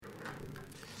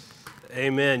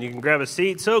Amen. You can grab a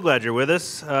seat. So glad you're with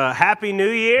us. Happy New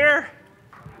Year.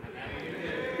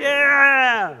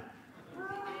 Yeah.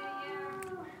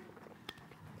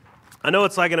 I know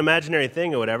it's like an imaginary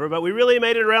thing or whatever, but we really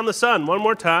made it around the sun one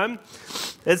more time.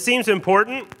 It seems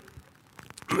important.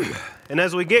 And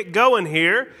as we get going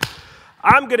here,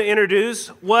 I'm going to introduce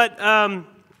what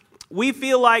we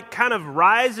feel like kind of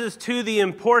rises to the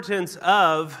importance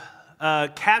of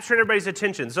capturing everybody's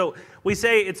attention. So we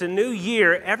say it's a new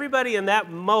year. Everybody in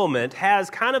that moment has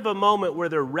kind of a moment where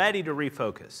they're ready to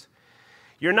refocus.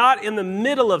 You're not in the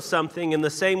middle of something in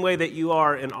the same way that you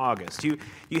are in August. You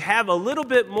have a little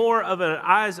bit more of an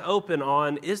eyes open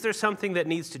on, is there something that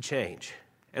needs to change?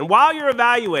 And while you're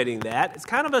evaluating that, it's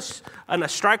kind of a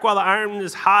strike while the iron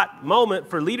is hot moment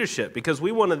for leadership, because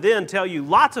we want to then tell you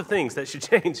lots of things that should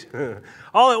change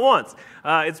all at once.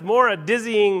 It's more a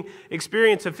dizzying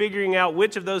experience of figuring out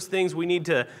which of those things we need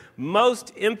to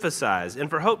most emphasize. And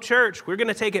for Hope Church, we're going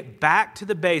to take it back to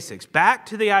the basics, back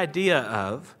to the idea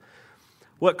of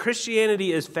what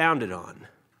Christianity is founded on.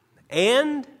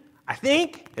 And I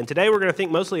think, and today we're going to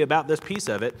think mostly about this piece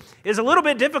of it, is a little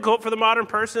bit difficult for the modern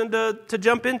person to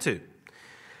jump into.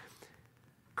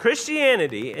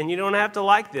 Christianity, and you don't have to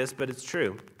like this, but it's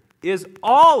true, is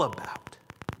all about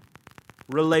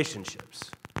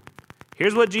relationships.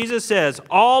 Here's what Jesus says,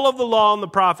 all of the law and the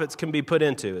prophets can be put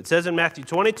into. It says in Matthew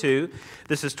 22,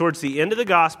 this is towards the end of the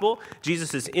gospel.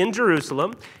 Jesus is in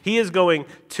Jerusalem. He is going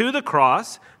to the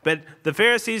cross, but the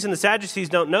Pharisees and the Sadducees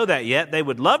don't know that yet. They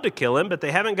would love to kill him, but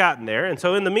they haven't gotten there. And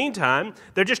so in the meantime,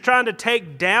 they're just trying to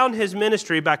take down his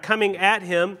ministry by coming at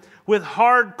him with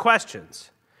hard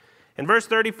questions. In verse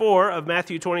 34 of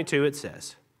Matthew 22, it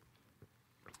says,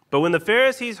 "But when the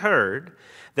Pharisees heard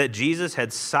that Jesus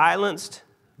had silenced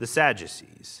the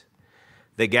Sadducees,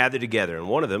 they gathered together, and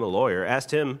one of them, a lawyer,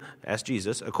 asked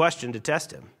Jesus a question to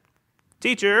test him.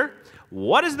 'Teacher,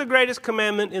 what is the greatest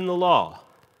commandment in the law?'"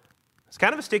 It's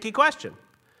kind of a sticky question.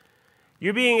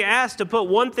 You're being asked to put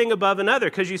one thing above another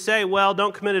because you say, well,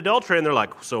 don't commit adultery. And they're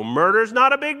like, so murder's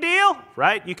not a big deal,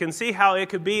 right? You can see how it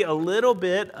could be a little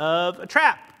bit of a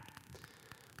trap.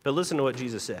 But listen to what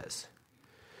Jesus says.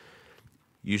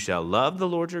 "You shall love the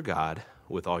Lord your God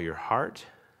with all your heart,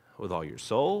 with all your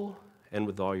soul, and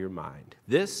with all your mind.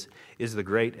 This is the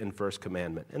great and first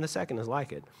commandment. And the second is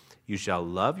like it. You shall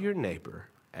love your neighbor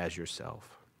as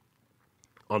yourself."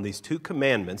 On these two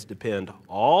commandments depend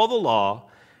all the law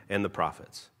and the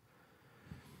prophets.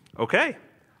 Okay,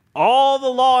 all the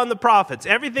law and the prophets,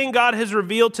 everything God has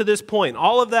revealed to this point,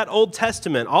 all of that Old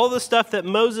Testament, all the stuff that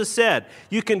Moses said,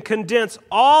 you can condense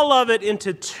all of it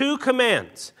into two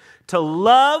commands: to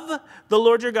love the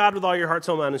Lord your God with all your heart,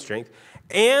 soul, mind, and strength,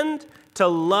 and to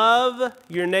love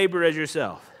your neighbor as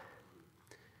yourself.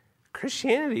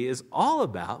 Christianity is all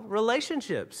about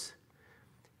relationships.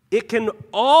 It can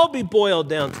all be boiled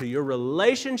down to your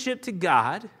relationship to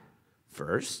God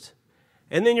first,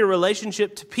 and then your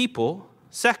relationship to people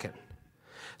second.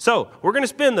 So we're going to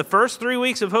spend the first 3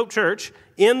 weeks of Hope Church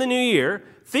in the new year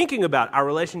thinking about our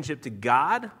relationship to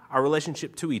God, our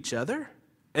relationship to each other,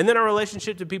 and then our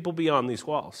relationship to people beyond these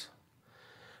walls.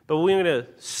 But we're going to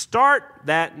start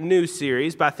that new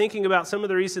series by thinking about some of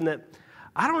the reason that,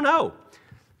 I don't know,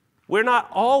 we're not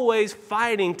always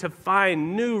fighting to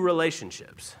find new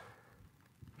relationships.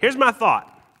 Here's my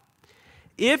thought.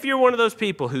 If you're one of those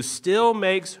people who still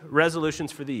makes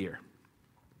resolutions for the year,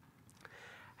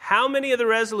 how many of the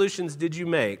resolutions did you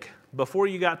make before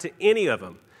you got to any of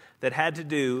them that had to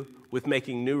do with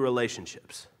making new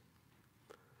relationships?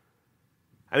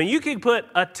 I mean, you could put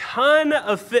a ton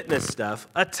of fitness stuff,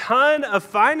 a ton of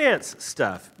finance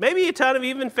stuff, maybe a ton of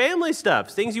even family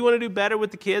stuff, things you want to do better with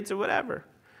the kids or whatever.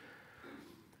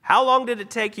 How long did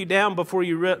it take you down before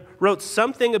you wrote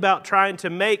something about trying to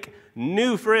make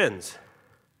new friends?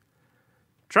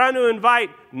 Trying to invite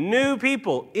new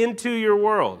people into your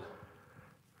world?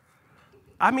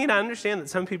 I mean, I understand that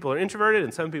some people are introverted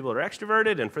and some people are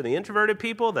extroverted, and for the introverted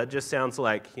people, that just sounds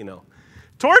like,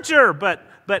 torture. But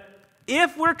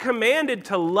if we're commanded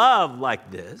to love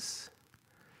like this,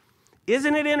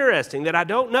 isn't it interesting that I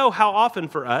don't know how often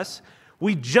for us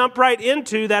we jump right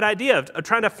into that idea of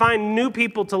trying to find new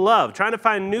people to love, trying to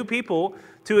find new people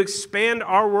to expand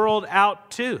our world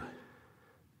out to.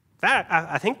 That,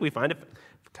 I think we find it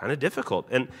kind of difficult.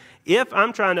 And if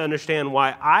I'm trying to understand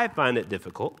why I find it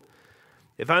difficult,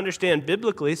 if I understand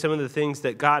biblically some of the things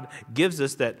that God gives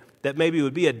us that maybe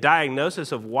would be a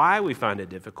diagnosis of why we find it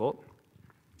difficult,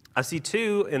 I see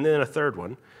two and then a third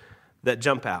one that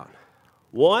jump out.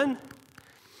 One,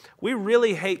 we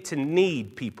really hate to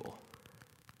need people.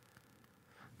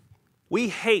 We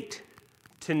hate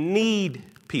to need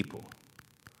people.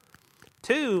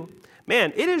 2,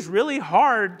 man, it is really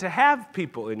hard to have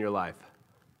people in your life.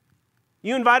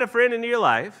 You invite a friend into your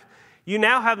life, you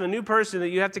now have a new person that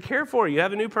you have to care for. You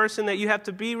have a new person that you have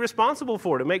to be responsible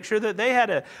for to make sure that they had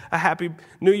a happy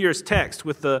New Year's text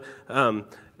with the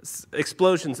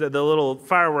explosions, the little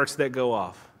fireworks that go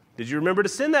off. Did you remember to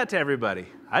send that to everybody?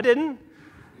 I didn't.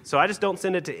 So I just don't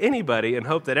send it to anybody and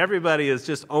hope that everybody is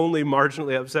just only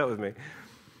marginally upset with me.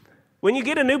 When you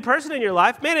get a new person in your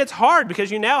life, man, it's hard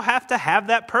because you now have to have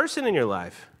that person in your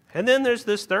life. And then there's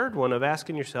this third one of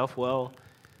asking yourself, well,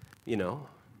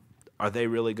 are they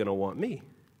really going to want me?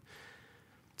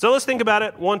 So let's think about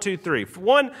it. 1, 2, 3. For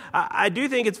one, I do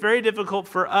think it's very difficult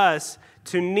for us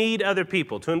to need other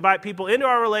people, to invite people into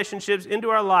our relationships,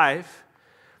 into our life,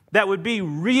 that would be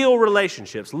real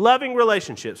relationships, loving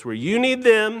relationships, where you need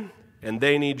them and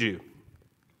they need you.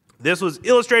 This was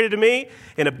illustrated to me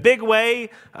in a big way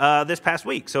this past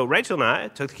week. So Rachel and I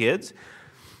took the kids,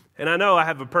 and I know I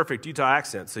have a perfect Utah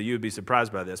accent, so you would be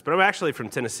surprised by this, but I'm actually from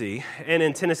Tennessee. And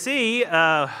in Tennessee,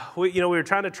 we were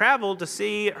trying to travel to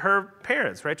see her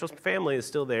parents. Rachel's family is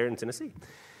still there in Tennessee.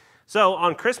 So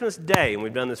on Christmas Day, and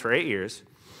we've done this for 8 years,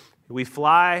 we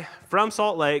fly from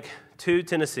Salt Lake to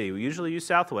Tennessee. We usually use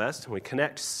Southwest, and we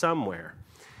connect somewhere.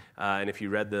 And if you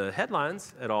read the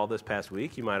headlines at all this past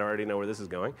week, you might already know where this is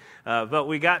going. But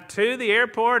we got to the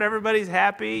airport. Everybody's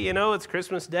happy. It's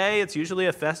Christmas Day. It's usually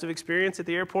a festive experience at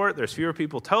the airport. There's fewer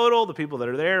people total. The people that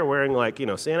are there are wearing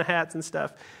Santa hats and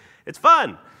stuff. It's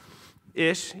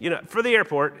fun-ish. For the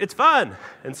airport, it's fun.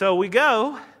 And so we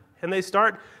go, and they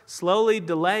start slowly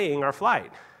delaying our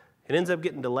flight. It ends up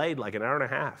getting delayed like an hour and a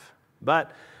half.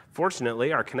 But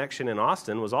fortunately, our connection in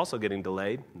Austin was also getting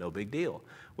delayed. No big deal.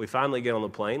 We finally get on the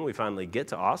plane. We finally get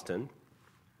to Austin.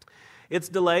 It's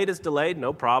delayed,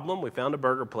 no problem. We found a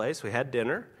burger place. We had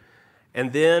dinner.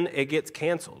 And then it gets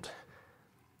canceled.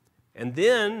 And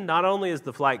then not only is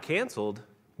the flight canceled,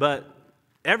 but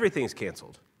everything's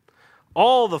canceled.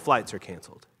 All the flights are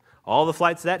canceled. All the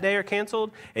flights that day are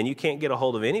canceled, and you can't get a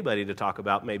hold of anybody to talk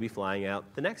about maybe flying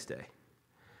out the next day.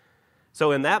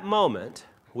 So in that moment,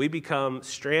 we become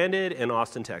stranded in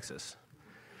Austin, Texas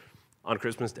on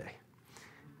Christmas Day.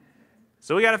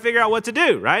 So we got to figure out what to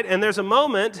do, right? And there's a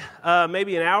moment,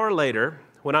 maybe an hour later,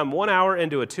 when I'm 1 hour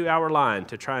into a 2-hour line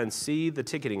to try and see the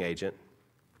ticketing agent.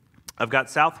 I've got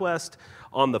Southwest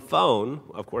on the phone.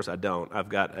 Of course, I don't. I've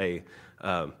got a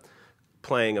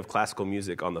playing of classical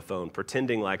music on the phone,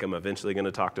 pretending like I'm eventually going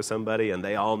to talk to somebody, and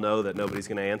they all know that nobody's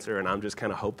going to answer, and I'm just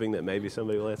kind of hoping that maybe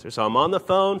somebody will answer. So I'm on the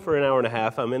phone for an hour and a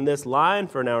half. I'm in this line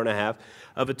for an hour and a half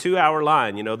of a 2-hour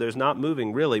line. There's not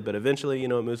moving really, but eventually, it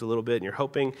moves a little bit, and you're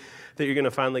hoping that you're going to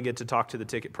finally get to talk to the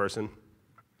ticket person.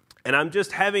 And I'm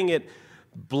just having it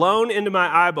blown into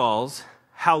my eyeballs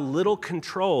how little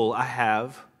control I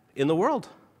have in the world.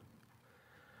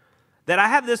 That I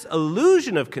have this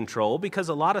illusion of control because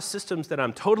a lot of systems that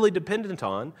I'm totally dependent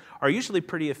on are usually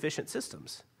pretty efficient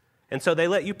systems. And so they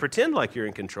let you pretend like you're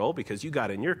in control because you got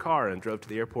in your car and drove to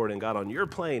the airport and got on your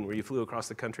plane where you flew across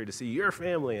the country to see your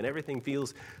family, and everything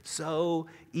feels so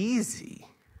easy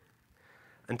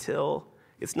until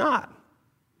it's not.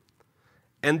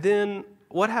 And then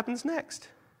what happens next?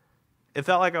 It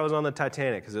felt like I was on the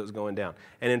Titanic as it was going down.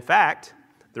 And in fact,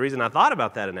 the reason I thought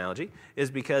about that analogy is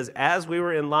because as we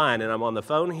were in line, and I'm on the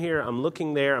phone here, I'm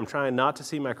looking there, I'm trying not to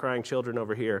see my crying children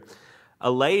over here, a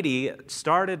lady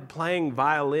started playing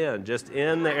violin just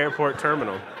in the airport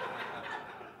terminal.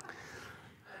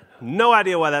 No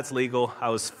idea why that's legal. I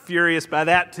was furious by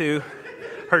that too.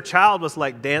 Her child was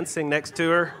dancing next to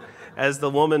her as the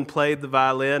woman played the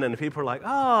violin, and people were like,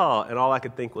 oh, and all I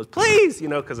could think was, please,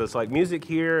 because it's music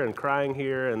here and crying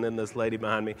here, and then this lady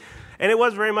behind me. And it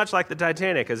was very much like the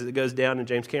Titanic as it goes down in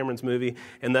James Cameron's movie,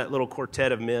 and that little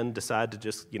quartet of men decide to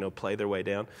just, play their way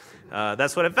down.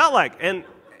 That's what it felt like. And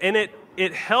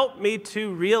it helped me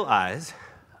to realize,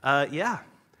 I'm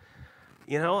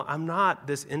not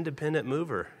this independent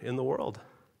mover in the world.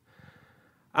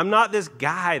 I'm not this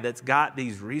guy that's got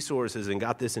these resources and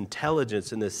got this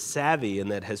intelligence and this savvy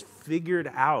and that has figured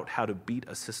out how to beat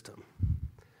a system.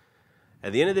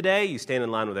 At the end of the day, you stand in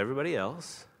line with everybody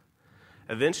else.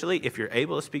 Eventually, if you're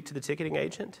able to speak to the ticketing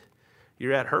agent,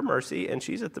 you're at her mercy, and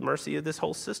she's at the mercy of this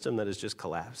whole system that has just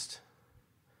collapsed.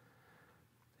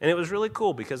 And it was really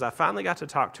cool because I finally got to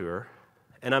talk to her,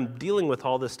 and I'm dealing with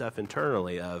all this stuff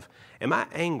internally of, am I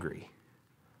angry?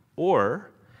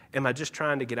 Or am I just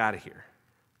trying to get out of here?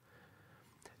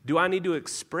 Do I need to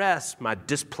express my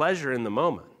displeasure in the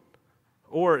moment?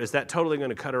 Or is that totally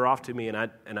going to cut her off to me, and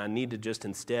I need to just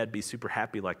instead be super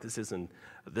happy like this isn't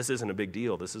a big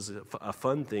deal. This is a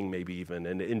fun thing maybe even.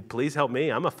 And please help me.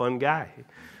 I'm a fun guy.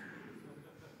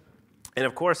 And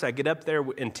of course, I get up there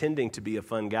intending to be a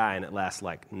fun guy, and it lasts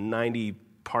like 90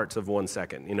 parts of 1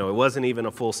 second. It wasn't even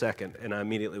a full second. And I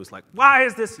immediately was like, why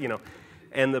is this,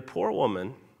 And the poor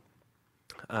woman,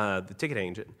 the ticket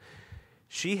agent,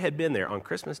 she had been there on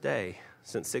Christmas Day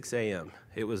since 6 a.m.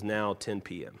 It was now 10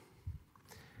 p.m.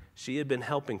 She had been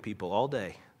helping people all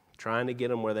day, trying to get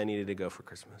them where they needed to go for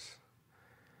Christmas.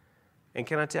 And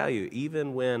can I tell you,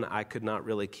 even when I could not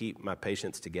really keep my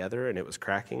patience together and it was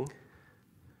cracking,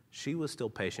 she was still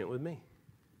patient with me.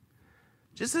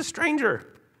 Just a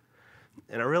stranger.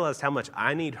 And I realized how much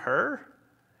I need her,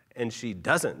 and she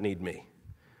doesn't need me.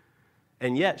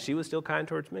 And yet, she was still kind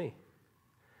towards me.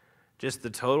 Just the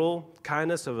total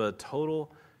kindness of a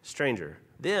total stranger.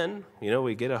 Then,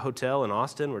 we get a hotel in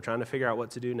Austin. We're trying to figure out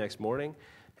what to do next morning.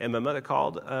 And my mother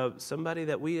called somebody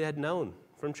that we had known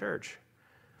from church.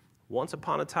 Once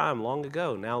upon a time, long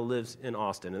ago, now lives in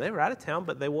Austin. And they were out of town,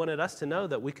 but they wanted us to know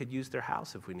that we could use their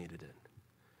house if we needed it.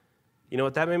 You know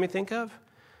what that made me think of?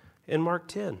 In Mark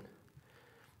 10.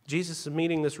 Jesus is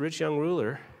meeting this rich young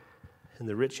ruler, and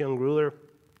the rich young ruler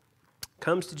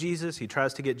comes to Jesus. He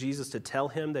tries to get Jesus to tell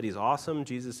him that he's awesome.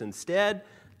 Jesus instead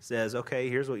says, okay,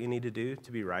 here's what you need to do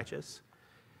to be righteous.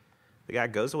 The guy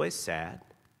goes away sad.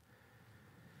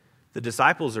 The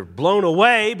disciples are blown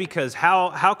away because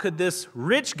how could this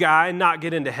rich guy not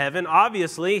get into heaven?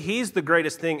 Obviously, he's the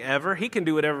greatest thing ever. He can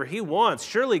do whatever he wants.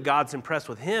 Surely God's impressed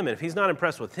with him. And if he's not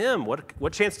impressed with him,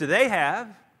 what chance do they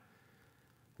have?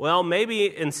 Well,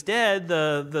 maybe instead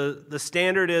the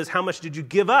standard is, how much did you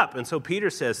give up? And so Peter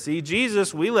says, see,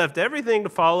 Jesus, we left everything to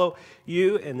follow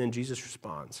you. And then Jesus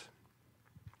responds,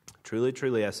 truly,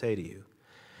 truly, I say to you,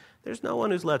 there's no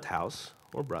one who's left house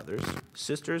or brothers,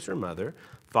 sisters or mother,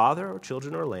 father or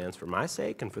children or lands for my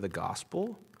sake and for the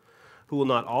gospel, who will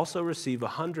not also receive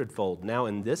 100-fold now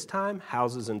in this time,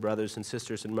 houses and brothers and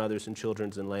sisters and mothers and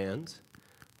children and lands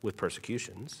with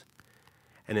persecutions,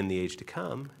 and in the age to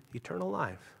come, eternal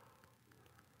life.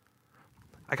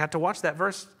 I got to watch that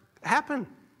verse happen.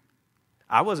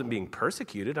 I wasn't being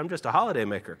persecuted. I'm just a holiday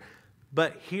maker.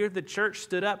 But here the church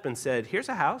stood up and said, here's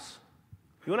a house.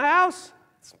 You want a house?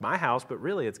 It's my house, but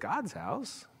really it's God's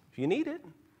house if you need it.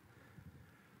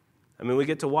 I mean, we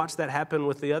get to watch that happen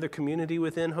with the other community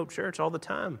within Hope Church all the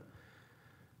time.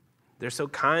 They're so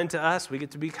kind to us. We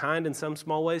get to be kind in some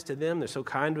small ways to them. They're so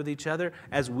kind with each other.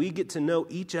 As we get to know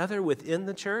each other within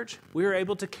the church, we are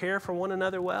able to care for one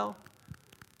another well.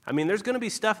 I mean, there's going to be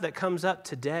stuff that comes up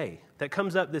today, that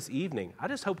comes up this evening. I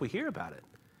just hope we hear about it.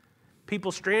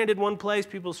 People stranded one place,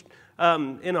 people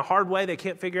in a hard way, they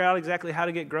can't figure out exactly how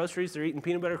to get groceries. They're eating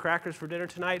peanut butter crackers for dinner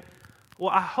tonight. Well,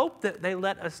 I hope that they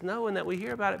let us know and that we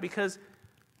hear about it, because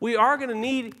we are going to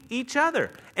need each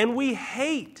other. And we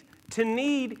hate to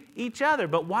need each other.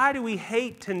 But why do we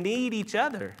hate to need each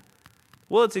other?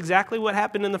 Well, it's exactly what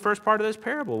happened in the first part of this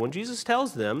parable. When Jesus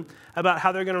tells them about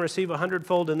how they're going to receive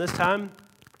 100-fold in this time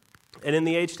and in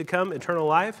the age to come, eternal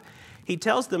life, he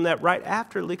tells them that right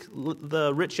after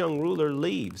the rich young ruler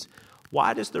leaves.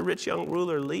 Why does the rich young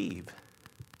ruler leave?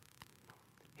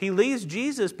 He leaves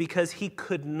Jesus because he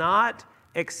could not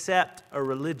accept a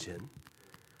religion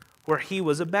where he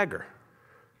was a beggar.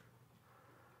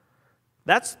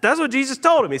 That's what Jesus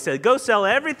told him. He said, go sell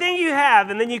everything you have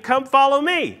and then you come follow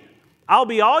me. I'll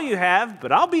be all you have,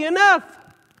 but I'll be enough.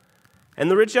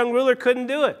 And the rich young ruler couldn't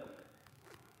do it.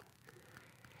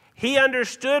 He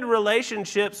understood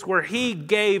relationships where he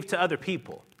gave to other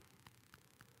people.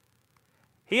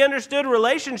 He understood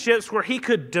relationships where he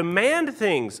could demand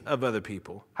things of other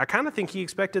people. I kind of think he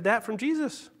expected that from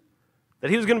Jesus. That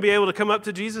he was going to be able to come up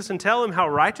to Jesus and tell him how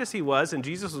righteous he was, and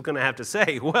Jesus was going to have to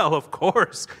say, well, of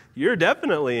course, you're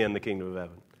definitely in the kingdom of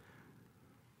heaven.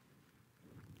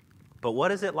 But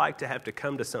what is it like to have to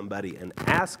come to somebody and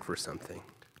ask for something?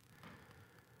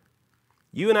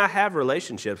 You and I have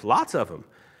relationships, lots of them,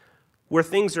 where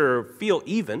things feel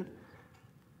even.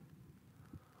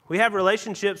 We have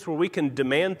relationships where we can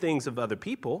demand things of other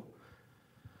people.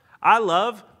 I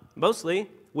love, mostly,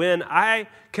 when I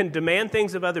can demand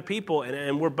things of other people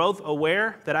and we're both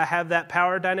aware that I have that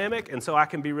power dynamic, and so I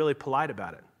can be really polite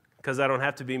about it because I don't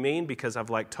have to be mean because I've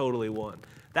totally won.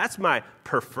 That's my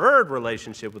preferred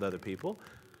relationship with other people.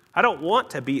 I don't want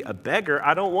to be a beggar.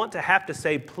 I don't want to have to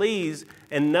say please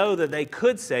and know that they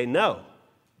could say no.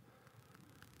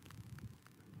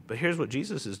 But here's what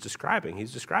Jesus is describing.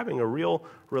 He's describing a real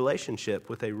relationship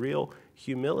with a real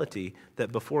humility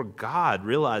that before God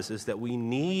realizes that we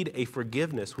need a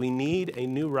forgiveness. We need a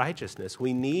new righteousness.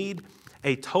 We need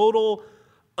a total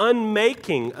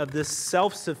unmaking of this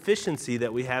self-sufficiency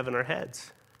that we have in our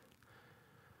heads.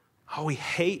 Oh, we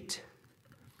hate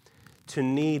to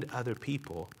need other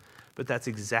people. But that's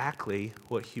exactly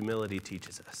what humility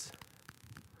teaches us.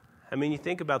 I mean, you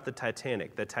think about the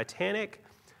Titanic. The Titanic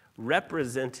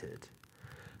represented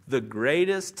the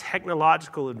greatest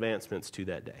technological advancements to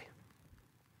that day.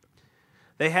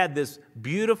 They had this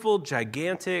beautiful,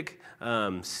 gigantic,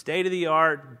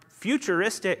 state-of-the-art,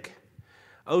 futuristic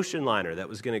ocean liner that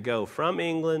was going to go from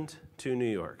England to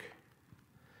New York.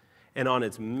 And on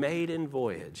its maiden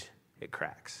voyage, it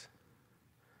cracks.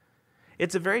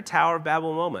 It's a very Tower of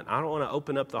Babel moment. I don't want to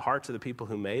open up the hearts of the people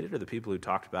who made it or the people who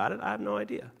talked about it. I have no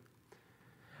idea.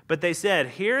 But they said,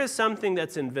 here is something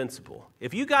that's invincible.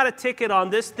 If you got a ticket on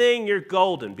this thing, you're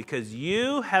golden because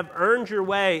you have earned your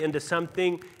way into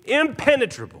something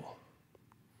impenetrable.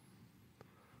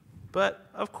 But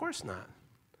of course not.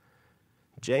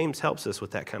 James helps us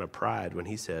with that kind of pride when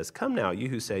he says, come now, you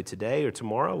who say today or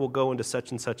tomorrow we'll go into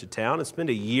such and such a town and spend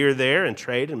a year there and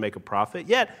trade and make a profit.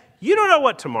 Yet you don't know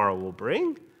what tomorrow will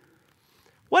bring.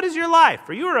 What is your life?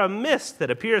 For you are a mist that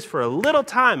appears for a little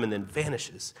time and then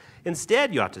vanishes.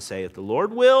 Instead, you ought to say, if the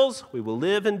Lord wills, we will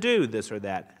live and do this or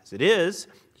that. As it is,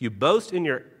 you boast in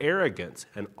your arrogance,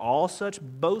 and all such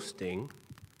boasting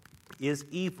is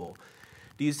evil.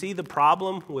 Do you see the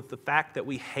problem with the fact that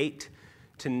we hate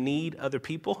to need other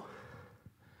people?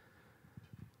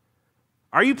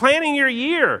 Are you planning your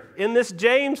year in this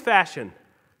James fashion?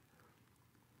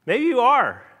 Maybe you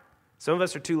are. Some of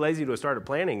us are too lazy to have started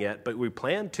planning yet, but we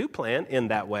plan to plan in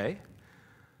that way.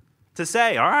 To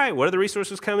say, all right, what are the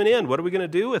resources coming in? What are we going to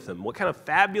do with them? What kind of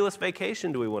fabulous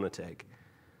vacation do we want to take?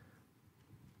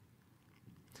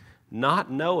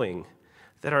 Not knowing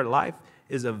that our life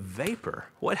is a vapor.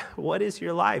 What is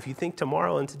your life? You think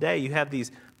tomorrow and today you have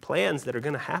these plans that are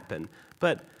going to happen,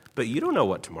 but you don't know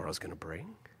what tomorrow's going to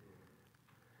bring.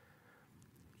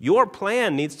 Your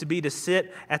plan needs to be to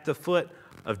sit at the foot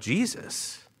of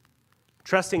Jesus,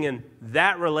 trusting in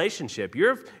that relationship.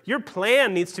 Your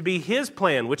plan needs to be his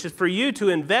plan, which is for you to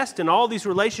invest in all these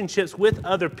relationships with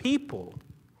other people.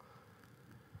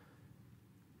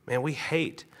 Man, we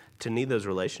hate to need those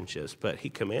relationships, but he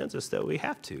commands us that we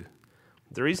have to.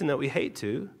 The reason that we hate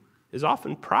to is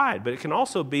often pride, but it can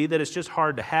also be that it's just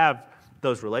hard to have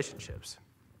those relationships.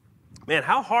 Man,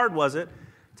 how hard was it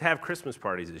to have Christmas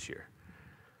parties this year?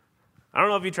 I don't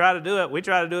know if you try to do it. We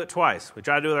try to do it twice. We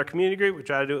try to do it with our community group. We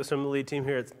try to do it with some of the lead team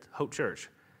here at Hope Church.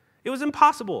 It was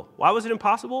impossible. Why was it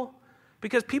impossible?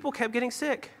 Because people kept getting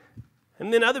sick.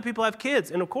 And then other people have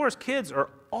kids. And of course, kids are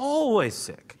always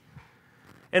sick.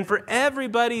 And for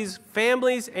everybody's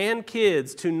families and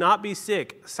kids to not be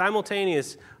sick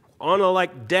simultaneous on a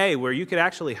day where you could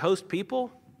actually host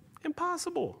people,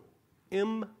 impossible.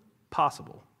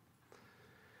 Impossible.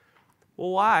 Well,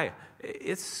 why?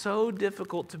 It's so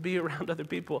difficult to be around other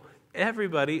people.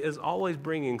 Everybody is always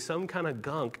bringing some kind of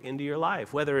gunk into your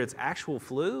life, whether it's actual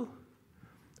flu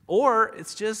or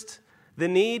it's just the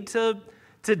need to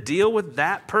deal with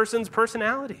that person's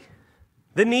personality,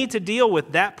 the need to deal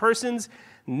with that person's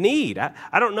need.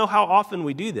 I don't know how often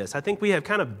we do this. I think we have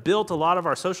kind of built a lot of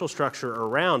our social structure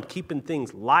around keeping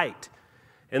things light.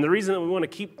 And the reason that we want to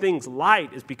keep things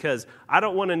light is because I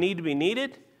don't want to need to be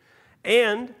needed,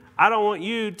 and I don't want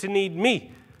you to need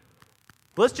me.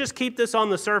 Let's just keep this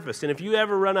on the surface. And if you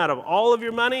ever run out of all of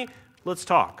your money, let's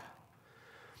talk.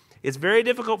 It's very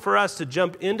difficult for us to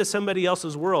jump into somebody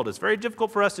else's world. It's very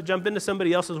difficult for us to jump into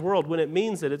somebody else's world when it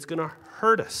means that it's going to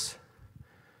hurt us.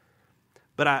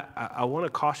 But I want to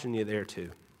caution you there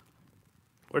too.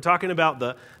 We're talking about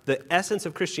the essence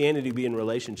of Christianity being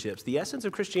relationships. The essence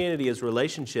of Christianity is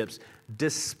relationships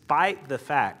despite the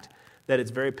fact that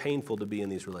it's very painful to be in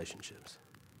these relationships.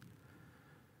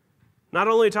 Not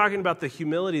only talking about the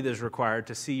humility that's required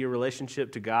to see your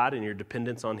relationship to God and your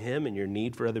dependence on him and your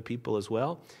need for other people as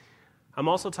well, I'm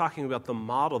also talking about the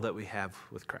model that we have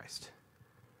with Christ.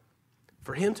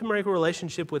 For him to make a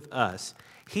relationship with us,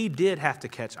 he did have to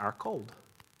catch our cold.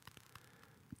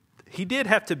 He did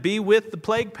have to be with the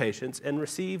plague patients and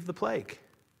receive the plague.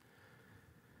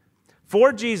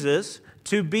 For Jesus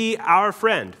to be our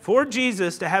friend, for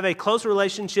Jesus to have a close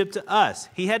relationship to us,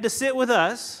 he had to sit with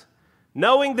us,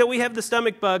 knowing that we have the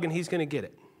stomach bug and he's going to get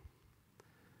it.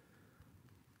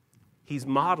 He's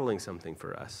modeling something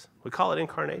for us. We call it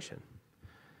incarnation.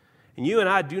 And you and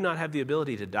I do not have the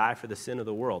ability to die for the sin of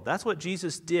the world. That's what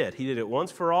Jesus did. He did it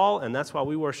once for all, and that's why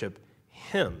we worship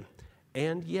him.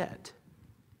 And yet,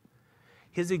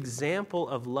 his example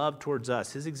of love towards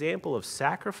us, his example of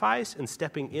sacrifice and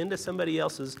stepping into somebody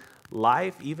else's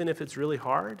life, even if it's really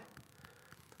hard,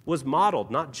 was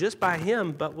modeled not just by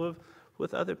him, but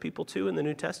with other people too in the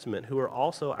New Testament who are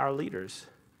also our leaders.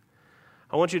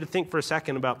 I want you to think for a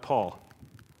second about Paul.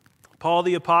 Paul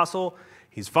the apostle,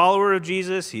 He's a follower of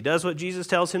Jesus. He does what Jesus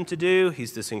tells him to do.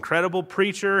 He's this incredible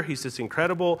preacher. He's this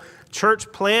incredible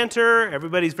church planter.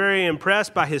 Everybody's very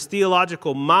impressed by his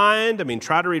theological mind. I mean,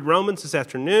 try to read Romans this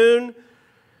afternoon.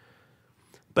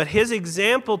 But his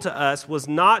example to us was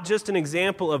not just an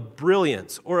example of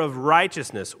brilliance or of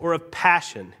righteousness or of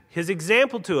passion. His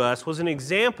example to us was an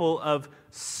example of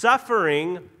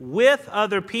suffering with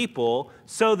other people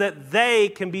so that they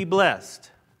can be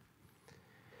blessed.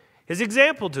 His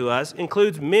example to us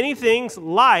includes many things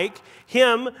like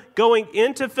him going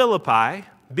into Philippi,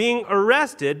 being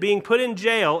arrested, being put in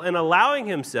jail, and allowing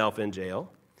himself in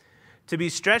jail to be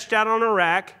stretched out on a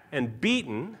rack and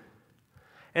beaten,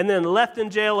 and then left in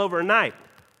jail overnight.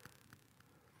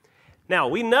 Now,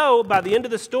 we know by the end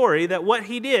of the story that what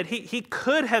he did, he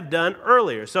could have done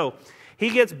earlier. So he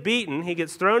gets beaten, he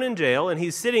gets thrown in jail, and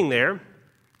he's sitting there.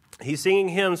 He's singing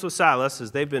hymns with Silas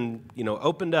as they've been,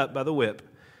 opened up by the whip.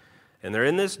 And they're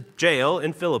in this jail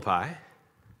in Philippi.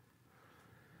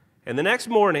 And the next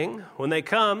morning, when they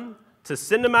come to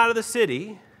send him out of the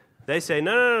city, they say,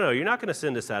 no, you're not going to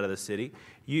send us out of the city.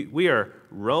 We are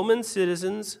Roman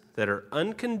citizens that are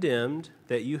uncondemned,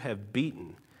 that you have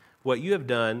beaten. What you have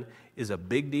done is a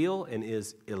big deal and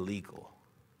is illegal.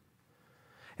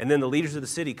 And then the leaders of the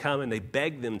city come and they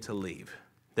beg them to leave.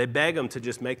 They beg them to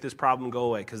just make this problem go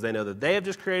away because they know that they have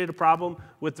just created a problem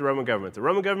with the Roman government. The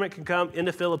Roman government can come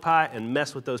into Philippi and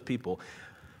mess with those people.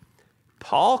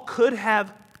 Paul could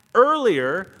have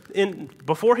earlier,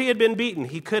 before he had been beaten,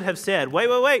 he could have said,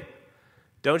 wait.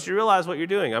 Don't you realize what you're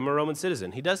doing? I'm a Roman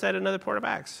citizen. He does that in another part of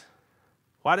Acts.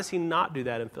 Why does he not do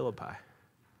that in Philippi?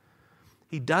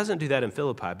 He doesn't do that in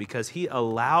Philippi because he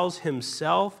allows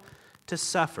himself to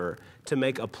suffer to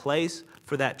make a place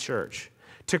for that church,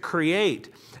 to create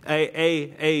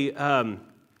a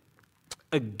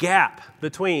gap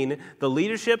between the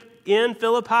leadership in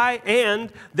Philippi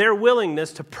and their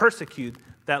willingness to persecute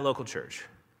that local church.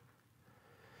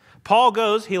 Paul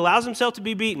goes, he allows himself to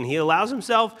be beaten. He allows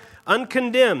himself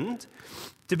uncondemned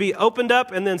to be opened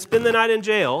up and then spend the night in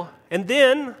jail. And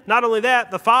then, not only that,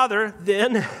 the Father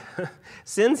then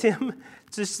sends him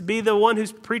to be the one who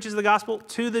preaches the gospel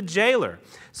to the jailer.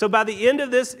 So by the end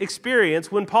of this experience,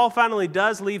 when Paul finally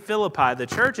does leave Philippi, the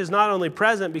church is not only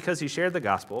present because he shared the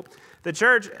gospel, the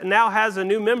church now has a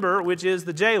new member, which is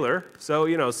the jailer.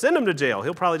 So, send him to jail.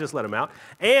 He'll probably just let him out.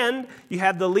 And you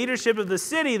have the leadership of the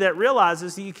city that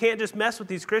realizes that you can't just mess with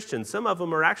these Christians. Some of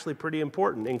them are actually pretty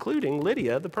important, including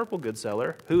Lydia, the purple goods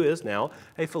seller, who is now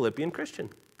a Philippian Christian.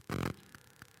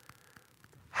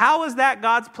 How is that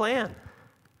God's plan?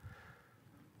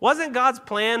 Wasn't God's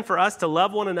plan for us to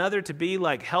love one another, to be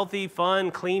like healthy,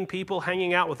 fun, clean people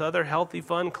hanging out with other healthy,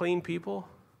 fun, clean people?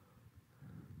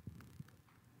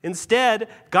 Instead,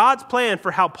 God's plan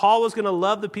for how Paul was going to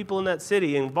love the people in that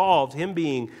city involved him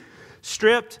being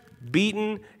stripped,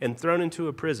 beaten, and thrown into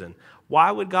a prison. Why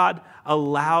would God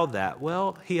allow that?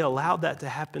 Well, he allowed that to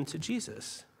happen to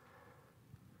Jesus.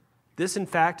 This, in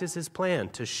fact, is his plan,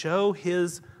 to show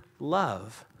his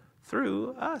love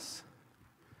through us.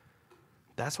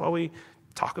 That's why we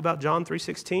talk about John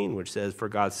 3:16, which says, "For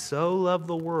God so loved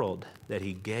the world that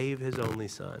he gave his only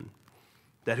Son,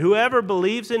 that whoever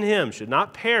believes in him should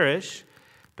not perish,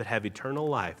 but have eternal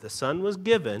life." The Son was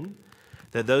given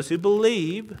that those who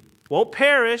believe won't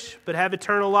perish, but have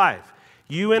eternal life.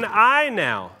 You and I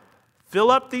now fill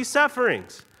up these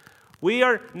sufferings. We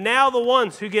are now the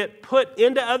ones who get put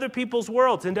into other people's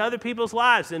worlds, into other people's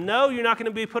lives. And no, you're not going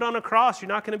to be put on a cross. You're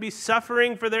not going to be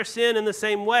suffering for their sin in the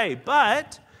same way.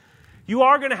 But you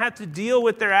are going to have to deal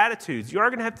with their attitudes. You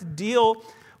are going to have to deal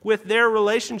with their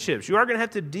relationships. You are going to have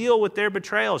to deal with their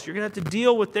betrayals. You're going to have to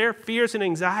deal with their fears and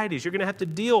anxieties. You're going to have to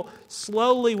deal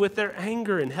slowly with their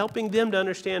anger and helping them to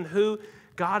understand who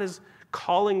God is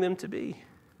calling them to be.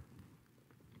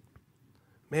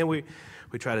 Man, we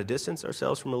try to distance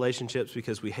ourselves from relationships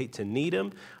because we hate to need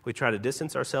them. We try to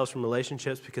distance ourselves from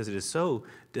relationships because it is so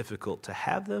difficult to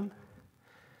have them.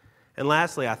 And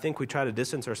lastly, I think we try to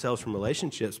distance ourselves from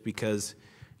relationships because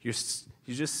you're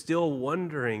just still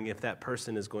wondering if that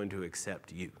person is going to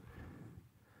accept you.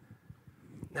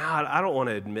 Now, I don't want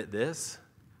to admit this.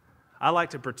 I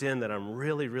like to pretend that I'm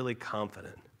really, really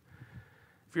confident.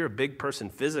 If you're a big person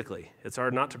physically, it's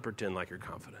hard not to pretend like you're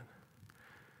confident.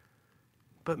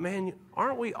 But man,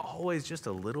 aren't we always just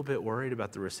a little bit worried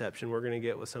about the reception we're going to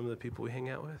get with some of the people we hang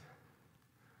out with?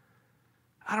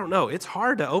 I don't know. It's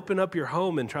hard to open up your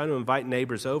home and try to invite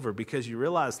neighbors over because you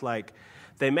realize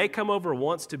they may come over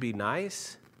once to be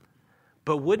nice,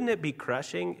 but wouldn't it be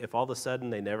crushing if all of a sudden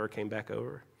they never came back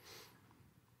over?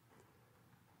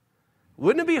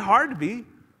 Wouldn't it be hard to be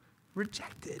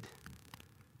rejected?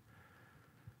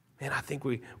 And I think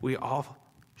we all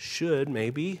should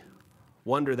maybe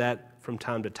wonder that from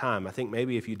time to time. I think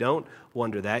maybe if you don't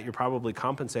wonder that, you're probably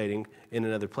compensating in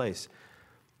another place.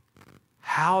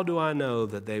 How do I know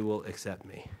that they will accept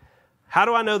me? How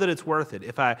do I know that it's worth it?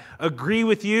 If I agree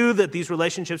with you that these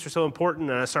relationships are so important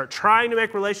and I start trying to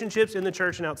make relationships in the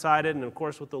church and outside it and, of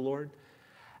course, with the Lord,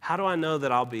 how do I know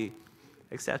that I'll be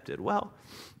accepted? Well,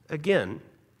 again,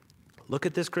 look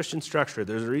at this Christian structure.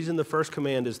 There's a reason the first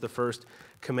command is the first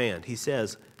command. He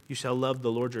says, you shall love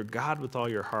the Lord your God with all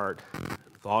your heart,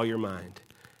 with all your mind,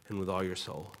 and with all your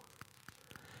soul.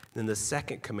 And then the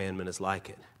second commandment is like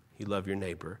it. You love your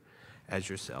neighbor as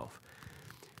yourself.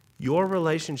 Your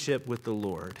relationship with the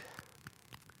Lord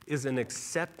is an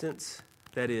acceptance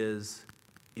that is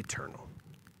eternal.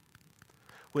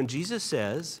 When Jesus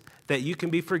says that you can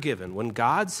be forgiven, when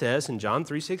God says in John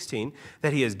 3:16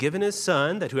 that he has given his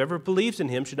Son, that whoever believes in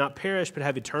him should not perish but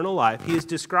have eternal life, he is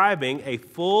describing a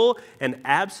full and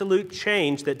absolute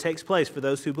change that takes place for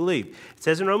those who believe. It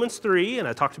says in Romans 3, and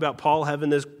I talked about Paul having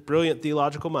this brilliant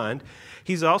theological mind,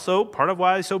 he's also, part of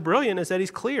why he's so brilliant is that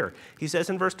he's clear. He says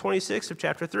in verse 26 of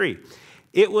chapter 3,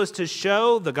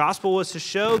 the gospel was to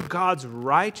show God's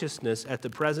righteousness at the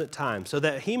present time, so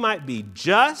that he might be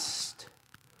just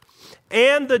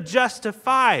and the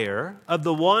justifier of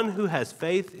the one who has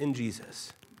faith in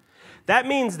Jesus. That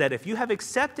means that if you have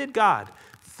accepted God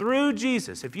through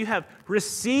Jesus, if you have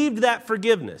received that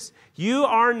forgiveness, you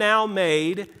are now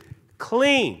made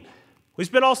clean. We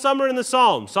spent all summer in the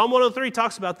Psalms. Psalm 103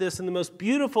 talks about this in the most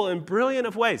beautiful and brilliant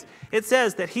of ways. It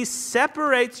says that he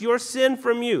separates your sin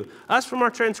from you, us from our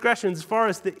transgressions, as far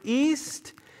as the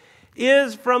east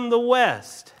is from the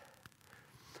west.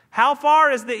 How far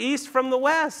is the east from the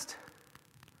west?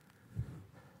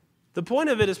 The point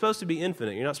of it is supposed to be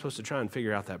infinite. You're not supposed to try and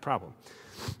figure out that problem.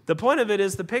 The point of it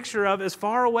is the picture of as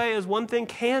far away as one thing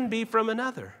can be from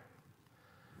another.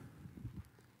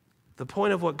 The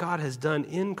point of what God has done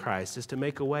in Christ is to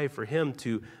make a way for him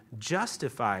to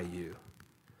justify you.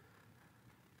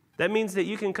 That means that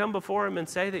you can come before him and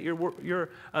say that you're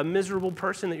a miserable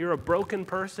person, that you're a broken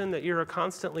person, that you're a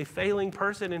constantly failing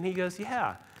person, and he goes,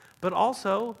 yeah, but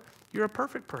also you're a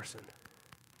perfect person.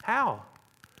 How?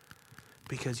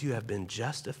 Because you have been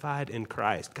justified in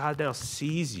Christ. God now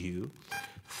sees you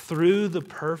through the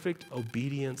perfect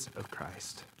obedience of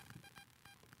Christ.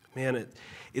 Man,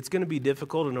 it's going to be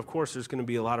difficult, and of course there's going to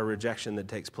be a lot of rejection that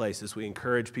takes place as we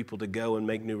encourage people to go and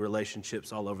make new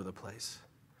relationships all over the place.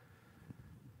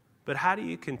 But how do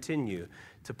you continue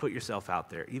to put yourself out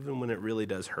there, even when it really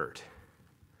does hurt?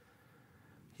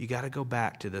 You got to go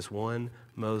back to this one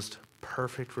most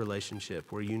perfect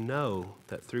relationship where you know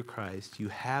that through Christ you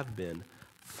have been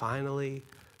finally,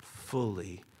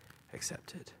 fully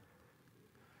accepted.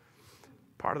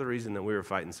 Part of the reason that we were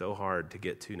fighting so hard to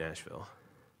get to Nashville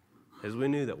is we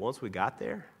knew that once we got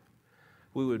there,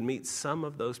 we would meet some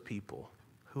of those people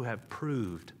who have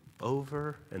proved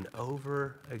over and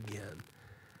over again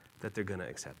that they're going to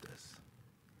accept us,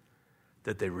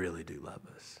 that they really do love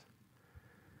us.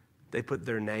 They put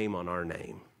their name on our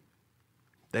name.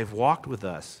 They've walked with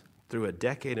us through a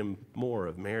decade and more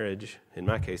of marriage. In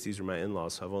my case, these are my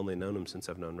in-laws, so I've only known them since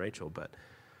I've known Rachel, but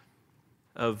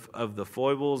of the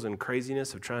foibles and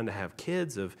craziness of trying to have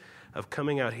kids, of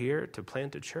coming out here to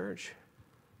plant a church.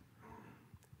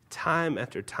 Time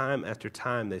after time after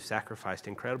time, they've sacrificed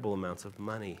incredible amounts of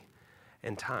money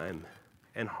and time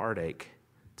and heartache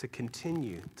to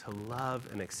continue to love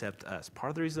and accept us.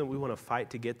 Part of the reason that we want to fight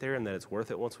to get there and that it's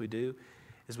worth it once we do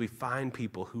is we find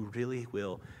people who really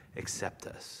will accept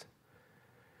us.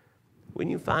 When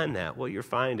you find that, what you're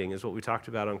finding is what we talked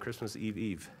about on Christmas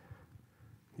Eve.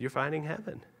 You're finding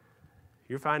heaven.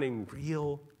 You're finding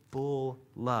real, full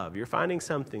love. You're finding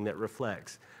something that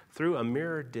reflects through a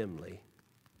mirror dimly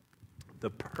the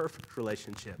perfect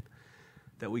relationship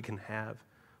that we can have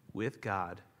with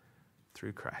God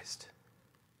through Christ.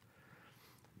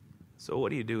 So what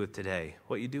do you do with today?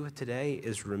 What you do with today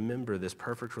is remember this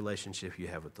perfect relationship you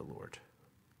have with the Lord.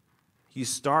 You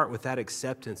start with that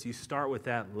acceptance. You start with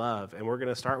that love. And we're going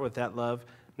to start with that love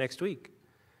next week.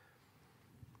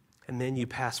 And then you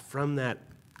pass from that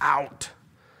out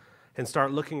and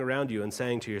start looking around you and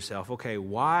saying to yourself, okay,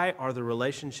 why are the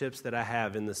relationships that I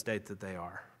have in the state that they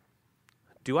are?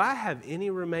 Do I have any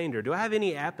remainder? Do I have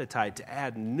any appetite to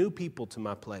add new people to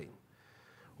my plate?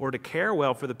 Or to care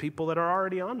well for the people that are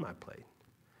already on my plate?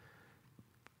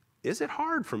 Is it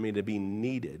hard for me to be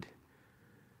needed?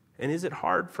 And is it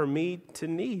hard for me to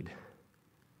need?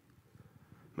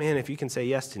 Man, if you can say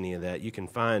yes to any of that, you can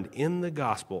find in the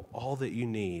gospel all that you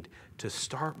need to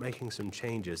start making some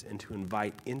changes and to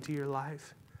invite into your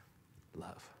life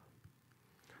love.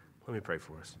 Let me pray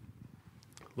for us.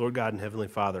 Lord God and Heavenly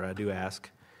Father, I do ask,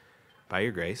 by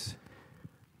your grace,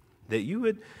 that you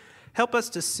would help us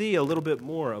to see a little bit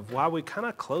more of why we kind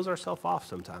of close ourselves off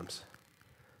sometimes.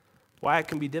 Why it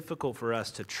can be difficult for us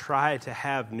to try to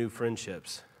have new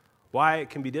friendships. Why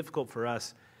it can be difficult for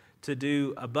us to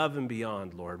do above and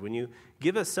beyond, Lord. When you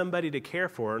give us somebody to care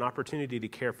for, an opportunity to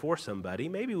care for somebody,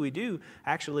 maybe we do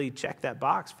actually check that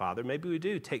box, Father. Maybe we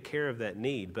do take care of that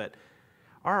need. But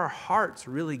are our hearts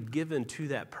really given to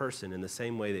that person in the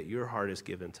same way that your heart is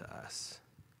given to us?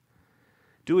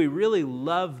 Do we really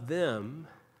love them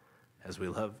as we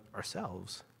love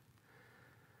ourselves?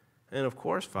 And of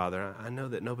course, Father, I know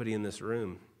that nobody in this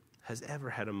room has ever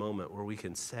had a moment where we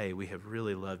can say we have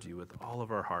really loved you with all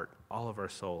of our heart, all of our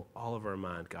soul, all of our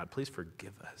mind. God, please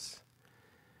forgive us.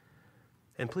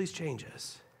 And please change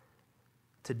us.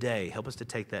 Today, help us to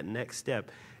take that next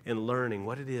step in learning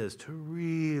what it is to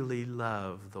really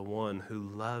love the one who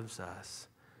loves us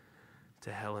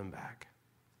to hell and back.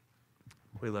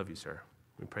 We love you, sir.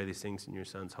 We pray these things in your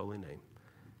Son's holy name.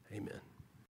 Amen.